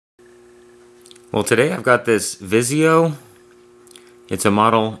Well, today I've got this Vizio. It's a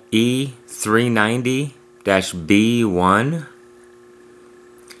model E390-B1,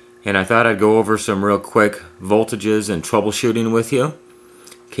 and I thought I'd go over some real quick voltages and troubleshooting with you. In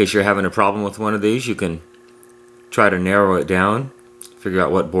case you're having a problem with one of these, you can try to narrow it down, figure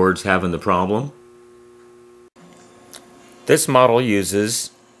out what board's having the problem. This model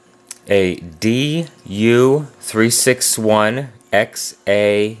uses a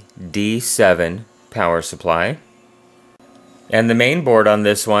DU361XA-D7 power supply. And the main board on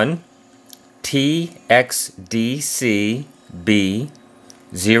this one,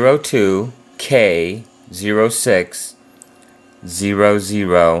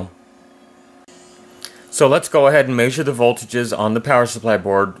 TXDC-B02K0600. So let's go ahead and measure the voltages on the power supply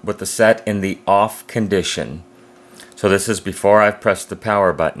board with the set in the off condition. So this is before I've pressed the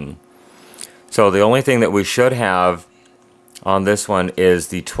power button. So the only thing that we should have on this one is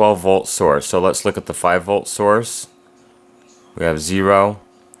the 12 volt source. So let's look at the 5 volt source. We have 0.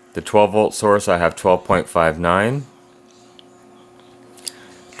 The 12 volt source, I have 12.59.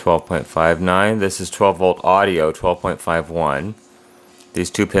 12.59. This is 12 volt audio, 12.51. These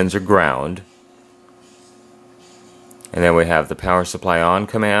two pins are ground. And then we have the power supply on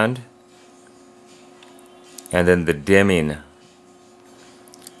command. And then the dimming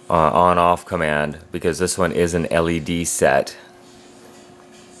on-off command, because this one is an LED set.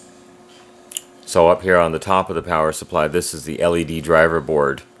 So up here on the top of the power supply, this is the LED driver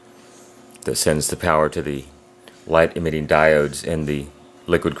board that sends the power to the light emitting diodes in the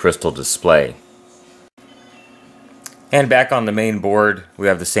liquid crystal display. And back on the main board, we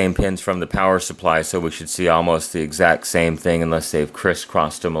have the same pins from the power supply, so we should see almost the exact same thing unless they've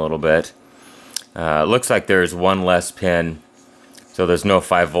crisscrossed them a little bit. Looks like there's one less pin, so there's no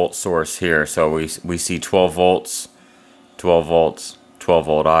 5 volt source here. So we see 12 volts, 12 volts, 12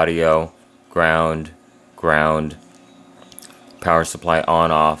 volt audio, ground, ground, power supply on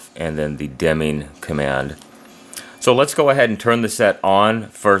off, and then the dimming command. So let's go ahead and turn the set on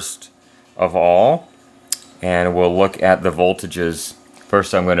first of all, and we'll look at the voltages.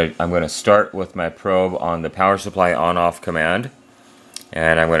 First I'm going to start with my probe on the power supply on off command,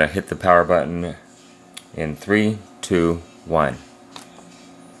 and I'm going to hit the power button in 3, 2, 1.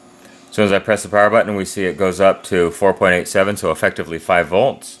 As soon as I press the power button, we see it goes up to 4.87, so effectively 5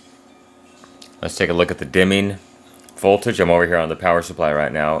 volts. Let's take a look at the dimming voltage. I'm over here on the power supply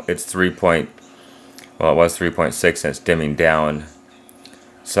right now. It's it was 3.6 and it's dimming down.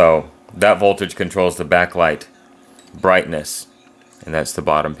 So that voltage controls the backlight brightness, and that's the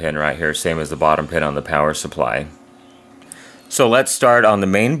bottom pin right here, same as the bottom pin on the power supply. So let's start on the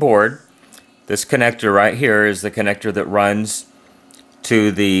main board. This connector right here is the connector that runs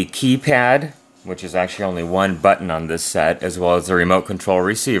to the keypad, which is actually only one button on this set, as well as the remote control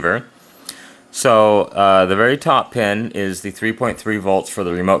receiver. So the very top pin is the 3.3 volts for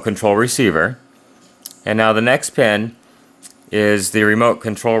the remote control receiver. And now the next pin is the remote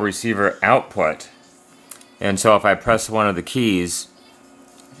control receiver output. And so if I press one of the keys,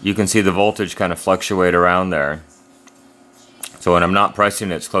 you can see the voltage kind of fluctuate around there. So when I'm not pressing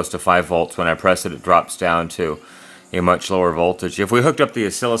it, it's close to 5 volts. When I press it, it drops down to a much lower voltage. If we hooked up the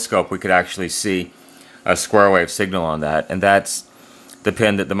oscilloscope, we could actually see a square wave signal on that, and that's the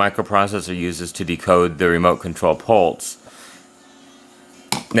pin that the microprocessor uses to decode the remote control pulse.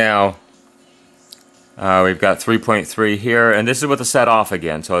 Now, we've got 3.3 here, and this is with the set off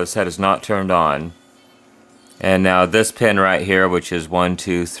again, so the set is not turned on. And now this pin right here, which is 1,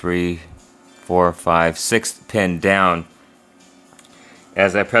 2, 3, 4, 5, 6th pin down,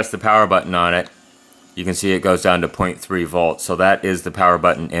 as I press the power button on it, you can see it goes down to 0.3 volts. So that is the power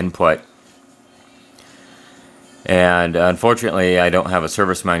button input. And unfortunately, I don't have a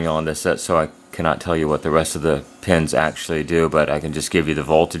service manual on this set, so I cannot tell you what the rest of the pins actually do, but I can just give you the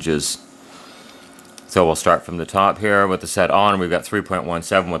voltages. So we'll start from the top here. With the set on, we've got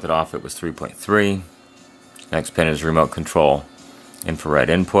 3.17. With it off, it was 3.3. Next pin is remote control infrared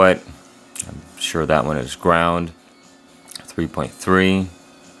input. I'm sure that one is ground. 3.3,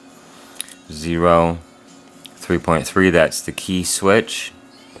 0, 3.3, that's the key switch.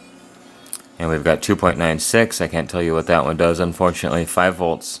 And we've got 2.96, I can't tell you what that one does, unfortunately. 5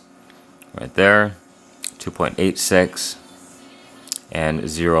 volts right there, 2.86, and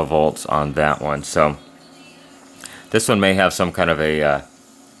 0 volts on that one. So this one may have some kind of a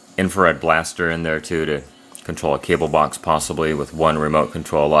infrared blaster in there too to control a cable box, possibly with one remote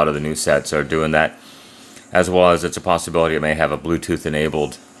control. A lot of the new sets are doing that, as well as it's a possibility it may have a Bluetooth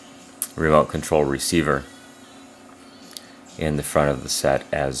enabled remote control receiver in the front of the set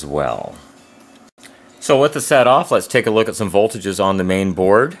as well. So with the set off, let's take a look at some voltages on the main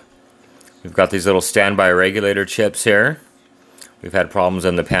board. We've got these little standby regulator chips here. We've had problems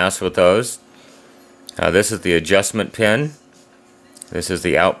in the past with those. This is the adjustment pin. This is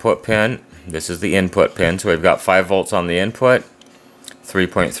the output pin. This is the input pin. So we've got 5 volts on the input,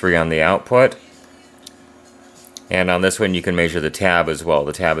 3.3 on the output. And on this one you can measure the tab as well.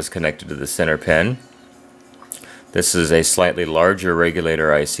 The tab is connected to the center pin. This is a slightly larger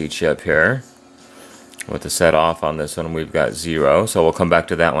regulator IC chip here. With the set off on this one, we've got 0. So we'll come back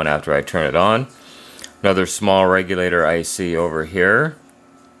to that one after I turn it on. Another small regulator IC over here.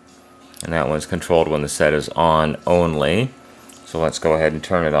 And that one's controlled when the set is on only. So let's go ahead and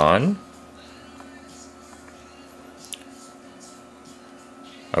turn it on.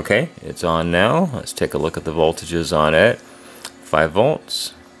 Okay, it's on now. Let's take a look at the voltages on it. 5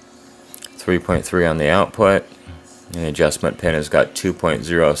 volts, 3.3 on the output. And the adjustment pin has got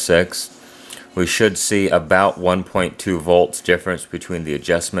 2.06. We should see about 1.2 volts difference between the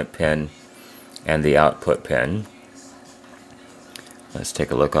adjustment pin and the output pin. Let's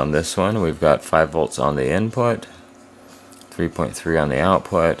take a look on this one. We've got 5 volts on the input, 3.3 on the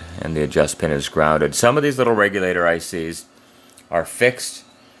output, and the adjust pin is grounded. Some of these little regulator ICs are fixed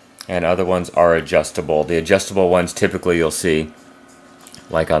and other ones are adjustable. The adjustable ones typically you'll see,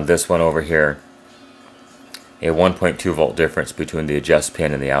 like on this one over here, a 1.2 volt difference between the adjust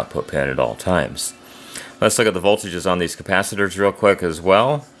pin and the output pin at all times. Let's look at the voltages on these capacitors real quick as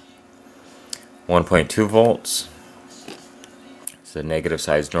well. 1.2 volts. So the negative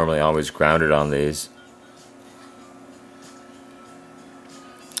side is normally always grounded on these.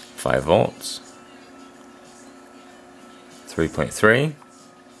 5 volts. 3.3.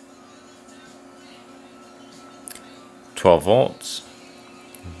 12 volts.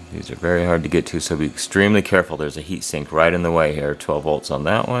 These are very hard to get to, so be extremely careful. There's a heat sink right in the way here. 12 volts on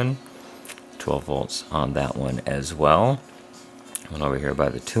that one. 12 volts on that one as well. One over here by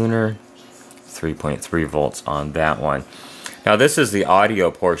the tuner. 3.3 volts on that one. Now this is the audio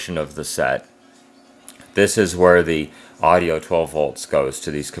portion of the set. This is where the audio 12 volts goes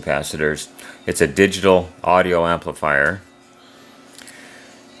to these capacitors. It's a digital audio amplifier.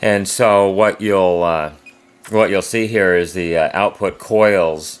 And so what you'll see here is the output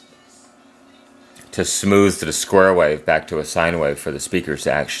coils to smooth the square wave back to a sine wave for the speakers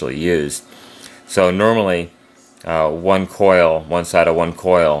to actually use. So normally one side of one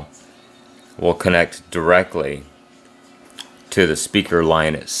coil will connect directly to the speaker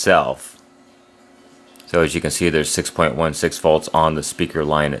line itself. So as you can see, there's 6.16 volts on the speaker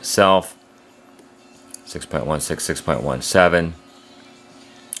line itself. 6.16, 6.17.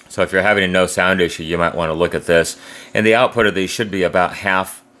 So if you're having a no sound issue, you might want to look at this. And the output of these should be about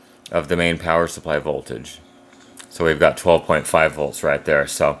half of the main power supply voltage. So we've got 12.5 volts right there.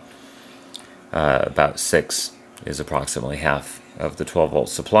 So about 6 is approximately half of the 12 volt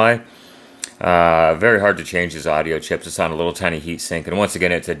supply. Very hard to change these audio chips. It's on a little tiny heat sink. And once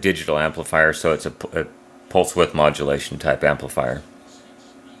again, it's a digital amplifier, so it's a pulse width modulation type amplifier.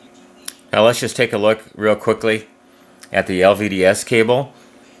 Now let's just take a look real quickly at the Lvds cable.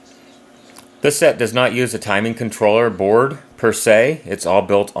 This set does not use a timing controller board per se. It's all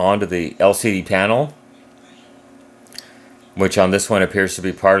built onto the L.C.D panel, which on this one appears to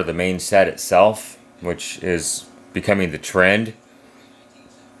be part of the main set itself, which is becoming the trend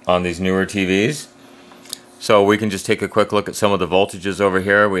on these newer TVs. So we can just take a quick look at some of the voltages over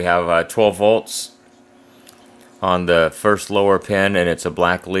here. We have 12 volts on the first lower pin, and it's a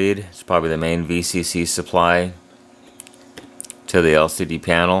black lead. It's probably the main VCC supply to the L.C.D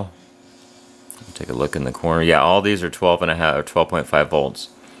panel. Take a look in the corner. Yeah, all these are 12.5 or 12.5 volts.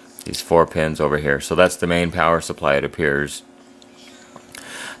 These 4 pins over here. So that's the main power supply, it appears.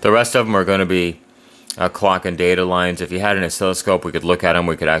 The rest of them are going to be clock and data lines. If you had an oscilloscope, we could look at them.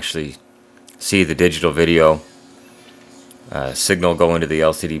 We could actually see the digital video signal go into the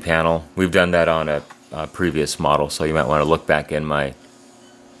L.C.D panel. We've done that on a previous model, so you might want to look back in my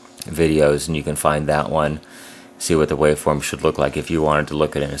videos and you can find that one. See what the waveform should look like if you wanted to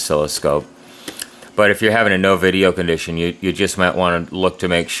look at an oscilloscope. But if you're having a no video condition, you just might want to look to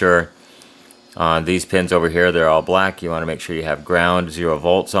make sure on these pins over here, they're all black. You want to make sure you have ground, 0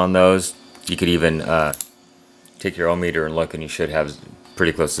 volts on those. You could even take your ohm meter and look, and you should have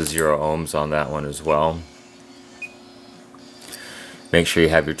pretty close to 0 ohms on that one as well. Make sure you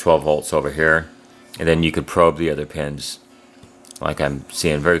have your 12 volts over here, and then you could probe the other pins. Like I'm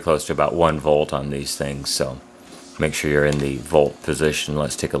seeing very close to about 1 volt on these things, so make sure you're in the volt position.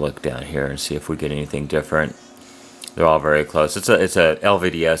 Let's take a look down here and see if we get anything different. They're all very close. It's a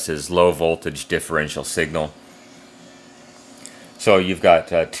LVDS's low voltage differential signal. So you've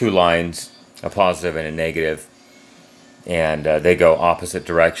got 2 lines, a positive and a negative. and they go opposite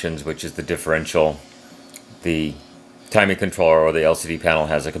directions, which is the differential. The timing controller or the L.C.D panel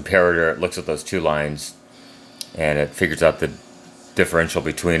has a comparator. It looks at those two lines and it figures out the differential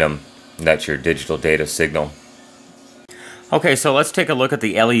between them, and that's your digital data signal. Okay, so let's take a look at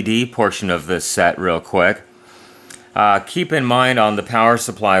the LED portion of this set real quick. Keep in mind on the power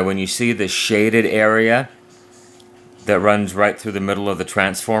supply, when you see the shaded area that runs right through the middle of the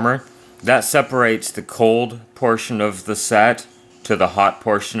transformer, that separates the cold portion of the set to the hot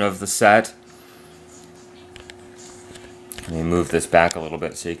portion of the set. Let me move this back a little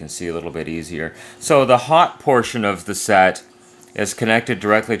bit so you can see a little bit easier. So the hot portion of the set is connected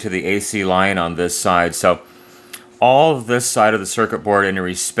directly to the AC line on this side. So all of this side of the circuit board in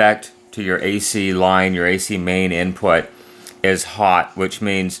respect to your AC line, your AC main input, is hot, which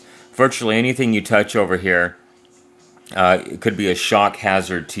means virtually anything you touch over here it could be a shock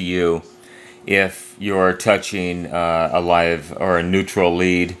hazard to you if you're touching a live or a neutral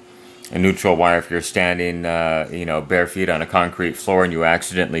lead, a neutral wire. If you're standing bare feet on a concrete floor and you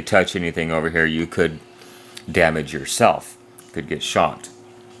accidentally touch anything over here, you could damage yourself, could get shocked.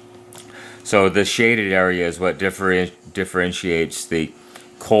 So the shaded area is what differentiates the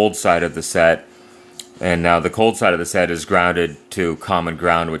cold side of the set. And now the cold side of the set is grounded to common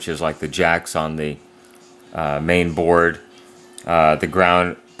ground, which is like the jacks on the main board. The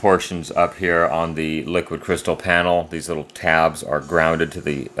ground portions up here on the liquid crystal panel, these little tabs, are grounded to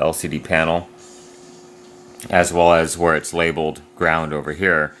the L.C.D panel, as well as where it's labeled ground over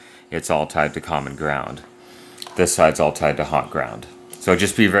here, it's all tied to common ground. This side's all tied to hot ground. So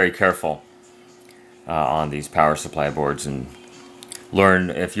just be very careful on these power supply boards, and learn,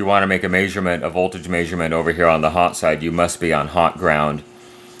 if you want to make a measurement, a voltage measurement over here on the hot side, you must be on hot ground.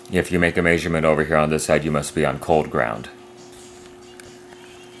 If you make a measurement over here on this side, you must be on cold ground.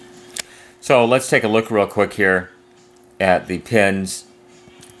 So let's take a look real quick here at the pins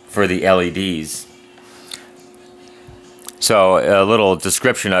for the LEDs. So a little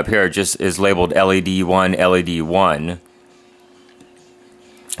description up here just is labeled LED1, LED1.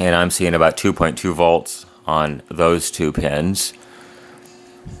 And I'm seeing about 2.2 volts on those two pins.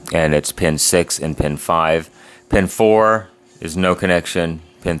 And it's pin 6 and pin 5. Pin 4 is no connection.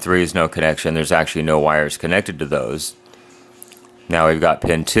 Pin 3 is no connection. There's actually no wires connected to those. Now we've got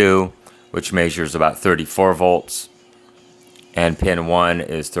pin 2, which measures about 34 volts. And pin 1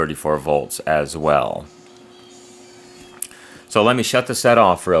 is 34 volts as well. So let me shut the set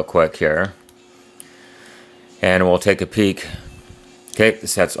off real quick here. And we'll take a peek. Okay, the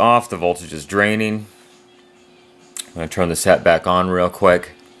set's off. The voltage is draining. I'm going to turn the set back on real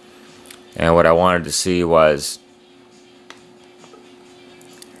quick. And what I wanted to see was,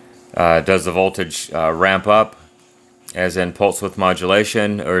 does the voltage ramp up, as in pulse width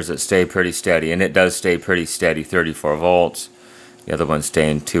modulation, or does it stay pretty steady? And it does stay pretty steady, 34 volts. The other one's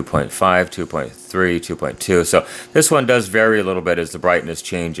staying 2.5, 2.3, 2.2. So this one does vary a little bit as the brightness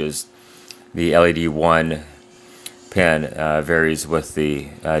changes. The LED1 pin varies with the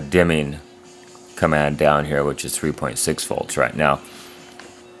dimming command down here, which is 3.6 volts right now.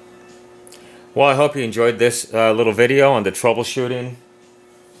 Well, I hope you enjoyed this little video on the troubleshooting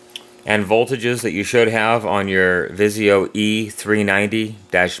and voltages that you should have on your Vizio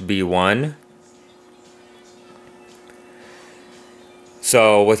E390-B1.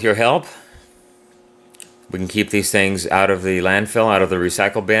 So with your help, we can keep these things out of the landfill, out of the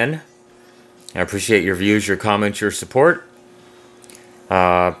recycle bin. I appreciate your views, your comments, your support.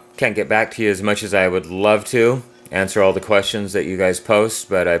 Can't get back to you as much as I would love to, answer all the questions that you guys post,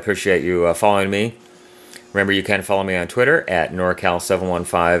 but I appreciate you following me. Remember, you can follow me on Twitter at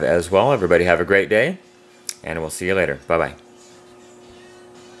NorCal715 as well. Everybody have a great day, and we'll see you later. Bye-bye.